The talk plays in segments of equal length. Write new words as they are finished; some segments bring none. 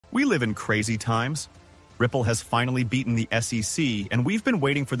We live in crazy times. Ripple has finally beaten the SEC, and we've been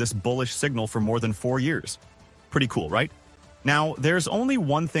waiting for this bullish signal for more than 4 years. Pretty cool, right? Now, there's only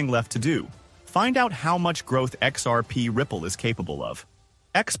one thing left to do. Find out how much growth XRP Ripple is capable of.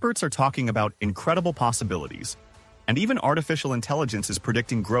 Experts are talking about incredible possibilities, and even artificial intelligence is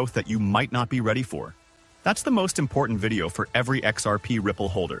predicting growth that you might not be ready for. That's the most important video for every XRP Ripple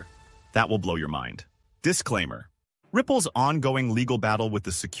holder. That will blow your mind. Disclaimer: Ripple's ongoing legal battle with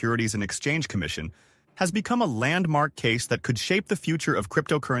the Securities and Exchange Commission has become a landmark case that could shape the future of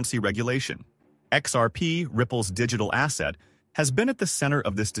cryptocurrency regulation. XRP, Ripple's digital asset, has been at the center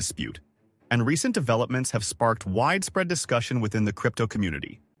of this dispute, and recent developments have sparked widespread discussion within the crypto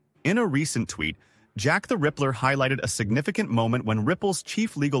community. In a recent tweet, Jack the Rippler highlighted a significant moment when Ripple's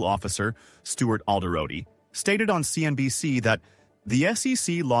chief legal officer, Stuart Alderoty, stated on CNBC that the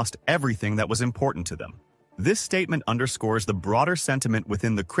SEC lost everything that was important to them. This statement underscores the broader sentiment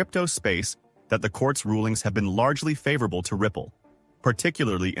within the crypto space that the court's rulings have been largely favorable to Ripple,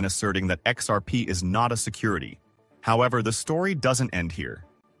 particularly in asserting that XRP is not a security. However, the story doesn't end here.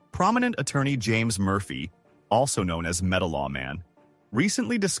 Prominent attorney James Murphy, also known as MetaLawman,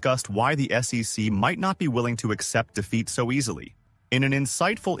 recently discussed why the SEC might not be willing to accept defeat so easily. In an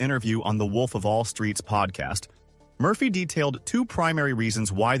insightful interview on the Wolf of All Streets podcast, Murphy detailed 2 primary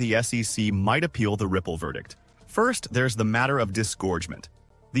reasons why the SEC might appeal the Ripple verdict. First, there's the matter of disgorgement.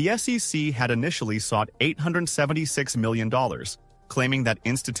 The SEC had initially sought $876 million, claiming that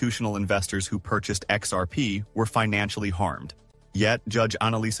institutional investors who purchased XRP were financially harmed. Yet, Judge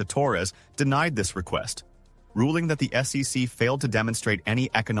Analisa Torres denied this request, ruling that the SEC failed to demonstrate any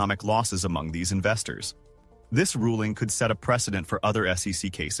economic losses among these investors. This ruling could set a precedent for other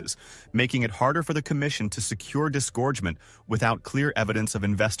SEC cases, making it harder for the commission to secure disgorgement without clear evidence of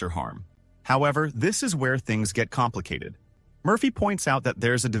investor harm. However, this is where things get complicated. Murphy points out that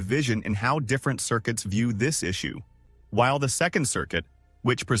there's a division in how different circuits view this issue. While the Second Circuit,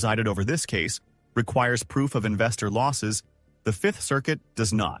 which presided over this case, requires proof of investor losses, the Fifth Circuit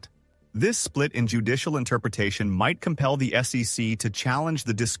does not. This split in judicial interpretation might compel the SEC to challenge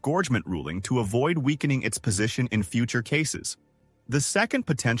the disgorgement ruling to avoid weakening its position in future cases. The second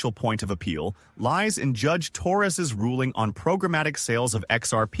potential point of appeal lies in Judge Torres's ruling on programmatic sales of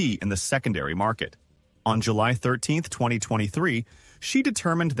XRP in the secondary market. On July 13, 2023, she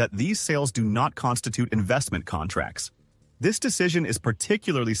determined that these sales do not constitute investment contracts. This decision is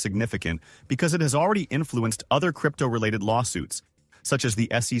particularly significant because it has already influenced other crypto-related lawsuits, such as the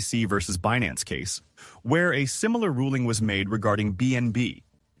SEC versus Binance case, where a similar ruling was made regarding BNB.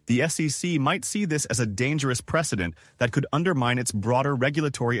 The SEC might see this as a dangerous precedent that could undermine its broader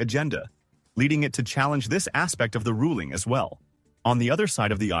regulatory agenda, leading it to challenge this aspect of the ruling as well. On the other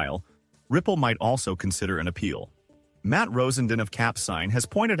side of the aisle, Ripple might also consider an appeal. Matt Rosenden of Capsign has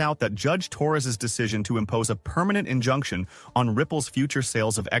pointed out that Judge Torres's decision to impose a permanent injunction on Ripple's future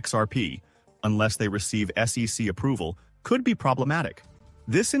sales of XRP, unless they receive SEC approval, could be problematic.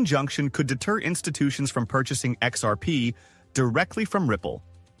 This injunction could deter institutions from purchasing XRP directly from Ripple,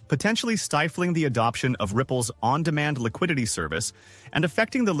 potentially stifling the adoption of Ripple's on-demand liquidity service and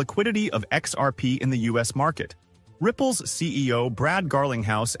affecting the liquidity of XRP in the U.S. market. Ripple's CEO Brad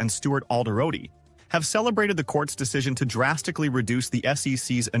Garlinghouse and Stuart Alderoty have celebrated the court's decision to drastically reduce the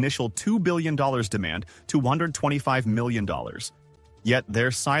SEC's initial $2 billion demand to $125 million. Yet their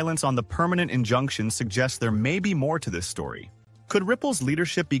silence on the permanent injunction suggests there may be more to this story. Could Ripple's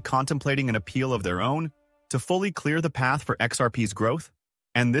leadership be contemplating an appeal of their own to fully clear the path for XRP's growth?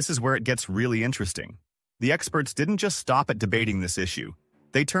 And this is where it gets really interesting. The experts didn't just stop at debating this issue.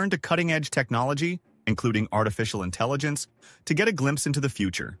 They turned to cutting-edge technology, including artificial intelligence, to get a glimpse into the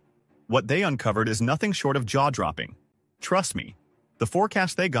future. What they uncovered is nothing short of jaw-dropping. Trust me, the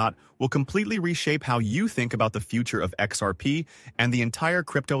forecast they got will completely reshape how you think about the future of XRP and the entire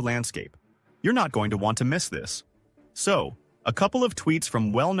crypto landscape. You're not going to want to miss this. So, a couple of tweets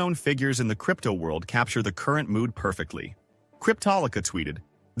from well-known figures in the crypto world capture the current mood perfectly. Cryptolica tweeted,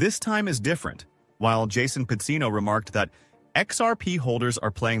 "This time is different," while Jason Pizzino remarked that XRP holders are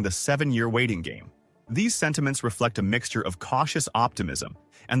playing the 7-year waiting game. These sentiments reflect a mixture of cautious optimism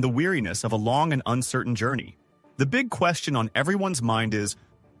and the weariness of a long and uncertain journey. The big question on everyone's mind is,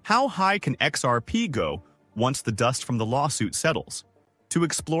 how high can XRP go once the dust from the lawsuit settles? To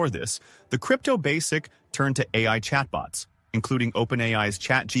explore this, the Crypto Basic turned to AI chatbots, including OpenAI's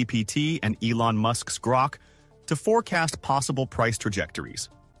ChatGPT and Elon Musk's Grok, to forecast possible price trajectories.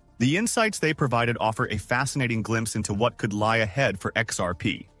 The insights they provided offer a fascinating glimpse into what could lie ahead for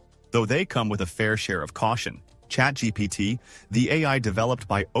XRP, though they come with a fair share of caution. ChatGPT, the AI developed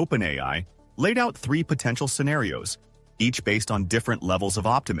by OpenAI, laid out 3 potential scenarios, each based on different levels of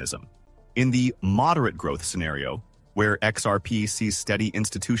optimism. In the moderate growth scenario, where XRP sees steady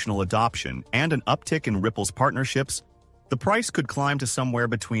institutional adoption and an uptick in Ripple's partnerships, the price could climb to somewhere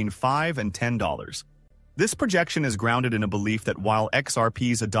between $5 and $10. This projection is grounded in a belief that while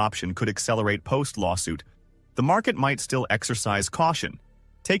XRP's adoption could accelerate post-lawsuit, the market might still exercise caution,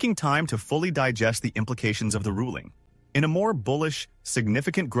 taking time to fully digest the implications of the ruling. In a more bullish,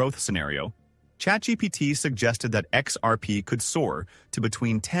 significant growth scenario, ChatGPT suggested that XRP could soar to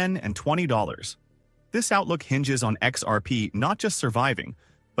between $10 and $20. This outlook hinges on XRP not just surviving,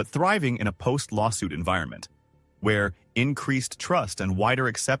 but thriving in a post-lawsuit environment, where increased trust and wider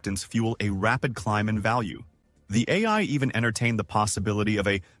acceptance fuel a rapid climb in value. The AI even entertained the possibility of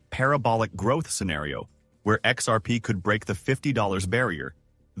a parabolic growth scenario, where XRP could break the $50 barrier,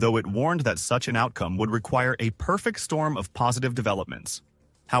 though it warned that such an outcome would require a perfect storm of positive developments.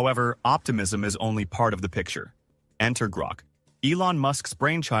 However, optimism is only part of the picture. Enter Grok, Elon Musk's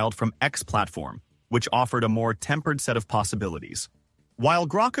brainchild from X platform, which offered a more tempered set of possibilities. While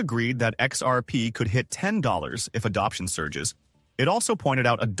Grok agreed that XRP could hit $10 if adoption surges, it also pointed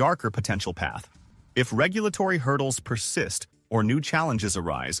out a darker potential path. If regulatory hurdles persist or new challenges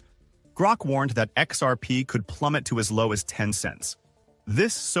arise, Grok warned that XRP could plummet to as low as 10 cents.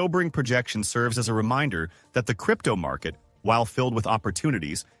 This sobering projection serves as a reminder that the crypto market, while filled with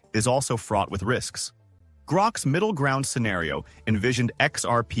opportunities, is also fraught with risks. Grok's middle ground scenario envisioned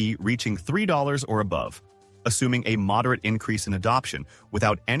XRP reaching $3 or above, assuming a moderate increase in adoption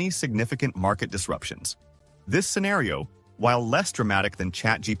without any significant market disruptions. This scenario, while less dramatic than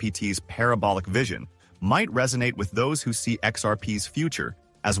ChatGPT's parabolic vision, might resonate with those who see XRP's future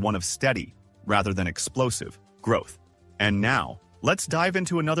as one of steady, rather than explosive, growth. And now, let's dive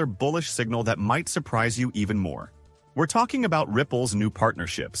into another bullish signal that might surprise you even more. We're talking about Ripple's new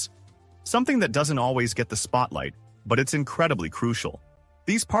partnerships. Something that doesn't always get the spotlight, but it's incredibly crucial.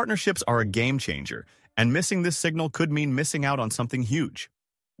 These partnerships are a game changer, and missing this signal could mean missing out on something huge.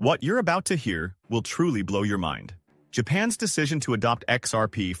 What you're about to hear will truly blow your mind. Japan's decision to adopt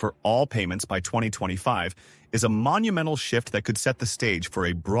XRP for all payments by 2025 is a monumental shift that could set the stage for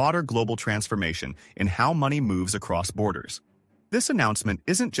a broader global transformation in how money moves across borders. This announcement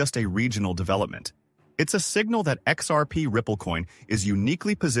isn't just a regional development. It's a signal that XRP Ripplecoin is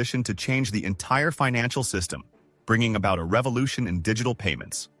uniquely positioned to change the entire financial system, bringing about a revolution in digital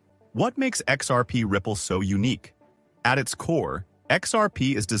payments. What makes XRP Ripple so unique? At its core,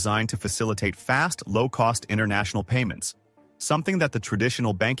 XRP is designed to facilitate fast, low-cost international payments, something that the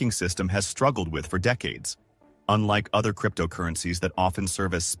traditional banking system has struggled with for decades. Unlike other cryptocurrencies that often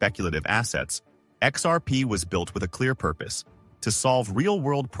serve as speculative assets, XRP was built with a clear purpose: to solve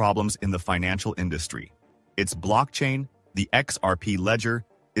real-world problems in the financial industry. Its blockchain, the XRP ledger,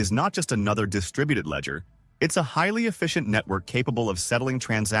 is not just another distributed ledger. It's a highly efficient network capable of settling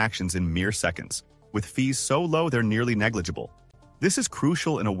transactions in mere seconds, with fees so low they're nearly negligible. This is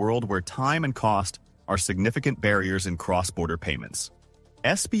crucial in a world where time and cost are significant barriers in cross-border payments.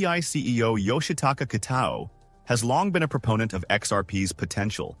 SBI CEO Yoshitaka Kitao has long been a proponent of XRP's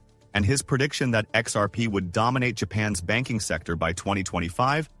potential, and his prediction that XRP would dominate Japan's banking sector by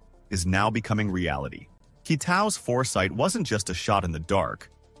 2025 is now becoming reality. Kitao's foresight wasn't just a shot in the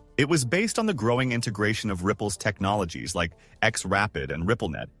dark. It was based on the growing integration of Ripple's technologies like XRapid and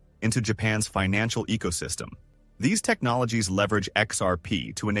RippleNet into Japan's financial ecosystem. These technologies leverage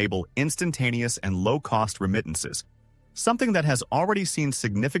XRP to enable instantaneous and low-cost remittances, something that has already seen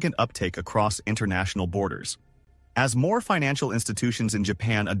significant uptake across international borders. As more financial institutions in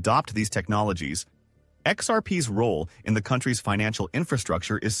Japan adopt these technologies, XRP's role in the country's financial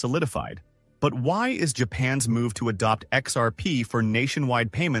infrastructure is solidified. But why is Japan's move to adopt XRP for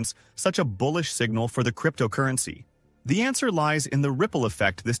nationwide payments such a bullish signal for the cryptocurrency? The answer lies in the ripple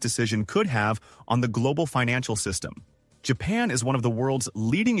effect this decision could have on the global financial system. Japan is one of the world's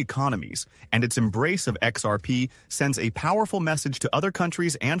leading economies, and its embrace of XRP sends a powerful message to other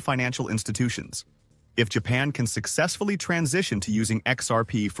countries and financial institutions. If Japan can successfully transition to using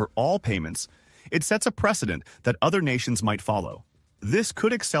XRP for all payments, it sets a precedent that other nations might follow. This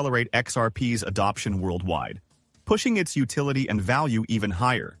could accelerate XRP's adoption worldwide, pushing its utility and value even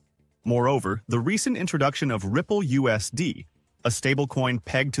higher. Moreover, the recent introduction of Ripple USD, a stablecoin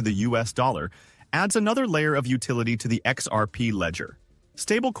pegged to the US dollar, adds another layer of utility to the XRP ledger.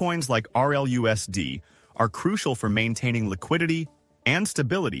 Stablecoins like RLUSD are crucial for maintaining liquidity and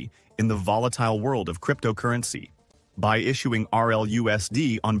stability in the volatile world of cryptocurrency. By issuing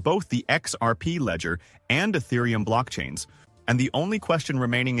RLUSD on both the XRP ledger and Ethereum blockchains, and the only question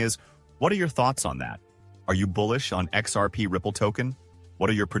remaining is, what are your thoughts on that? Are you bullish on XRP Ripple token? What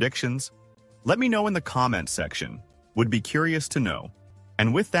are your predictions? Let me know in the comments section. would be curious to know.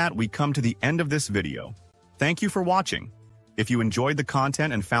 And with that, we come to the end of this video. Thank you for watching. If you enjoyed the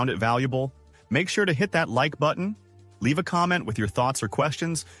content and found it valuable, make sure to hit that like button, leave a comment with your thoughts or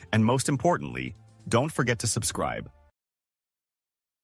questions, and most importantly, don't forget to subscribe.